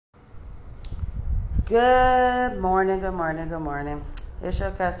Good morning, good morning, good morning. It's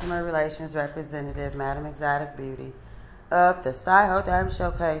your customer relations representative, Madam Exotic Beauty of the Side Diamond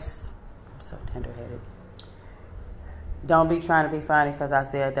Showcase. I'm so tender-headed. Don't be trying to be funny because I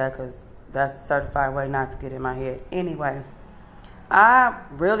said that, because that's the certified way not to get in my head. Anyway, I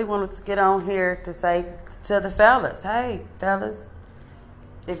really wanted to get on here to say to the fellas, hey, fellas,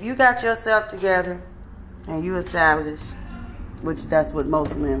 if you got yourself together and you established, which that's what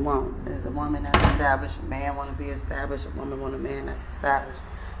most men want, is a woman that's established, a man want to be established, a woman want a man that's established.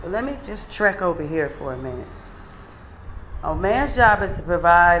 But let me just trek over here for a minute. A man's job is to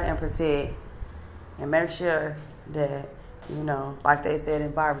provide and protect and make sure that, you know, like they said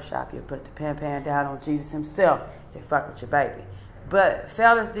in barbershop, you put the pan down on Jesus himself to fuck with your baby. But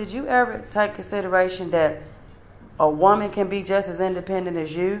fellas, did you ever take consideration that a woman can be just as independent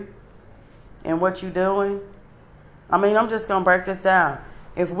as you in what you're doing? I mean, I'm just going to break this down.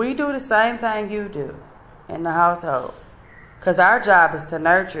 If we do the same thing you do in the household, because our job is to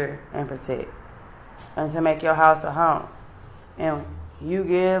nurture and protect and to make your house a home. And you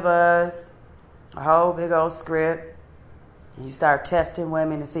give us a whole big old script and you start testing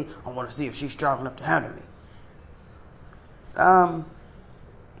women to see, I want to see if she's strong enough to handle me.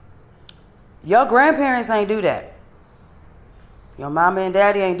 Your grandparents ain't do that. Your mama and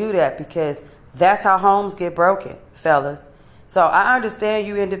daddy ain't do that, because that's how homes get broken, fellas. So I understand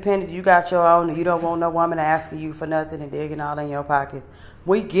you independent, you got your own, and you don't want no woman asking you for nothing and digging all in your pockets.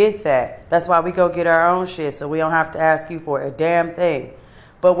 We get that. That's why we go get our own shit, so we don't have to ask you for a damn thing.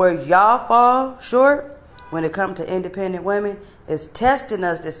 But where y'all fall short when it comes to independent women is testing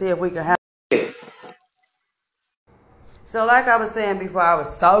us to see if we can handle it. So like I was saying before, I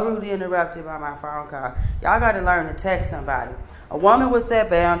was so rudely interrupted by my phone call. Y'all got to learn to text somebody. A woman will set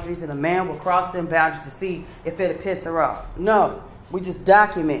boundaries and a man will cross them boundaries to see if it'll piss her off. No, we just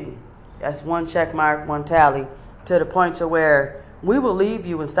documenting. That's one check mark, one tally, to the point to where we will leave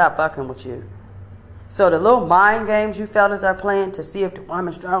you and stop fucking with you. So the little mind games you fellas are playing to see if the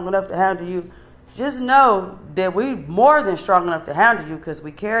woman's strong enough to handle you, just know that we more than strong enough to handle you, because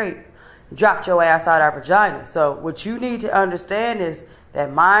we dropped your ass out our vagina. So what you need to understand is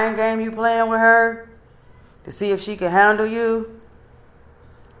that mind game you playing with her to see if she can handle you.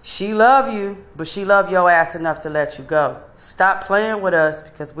 She love you, but she love your ass enough to let you go. Stop playing with us,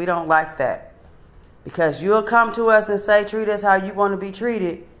 because we don't like that. Because you'll come to us and say, treat us how you want to be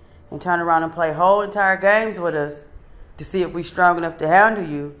treated, and turn around and play whole entire games with us to see if we strong enough to handle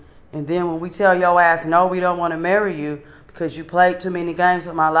you. And then when we tell your ass, no, we don't want to marry you because you played too many games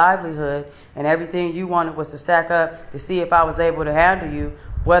with my livelihood and everything you wanted was to stack up to see if I was able to handle you,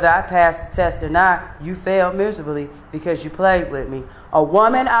 whether I passed the test or not, you failed miserably because you played with me. A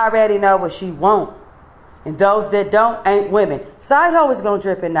woman already know what she want, and those that don't ain't women. Side hoe is going to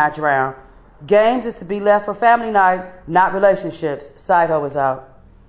drip and not drown. Games is to be left for family night, not relationships. Side hoe is out.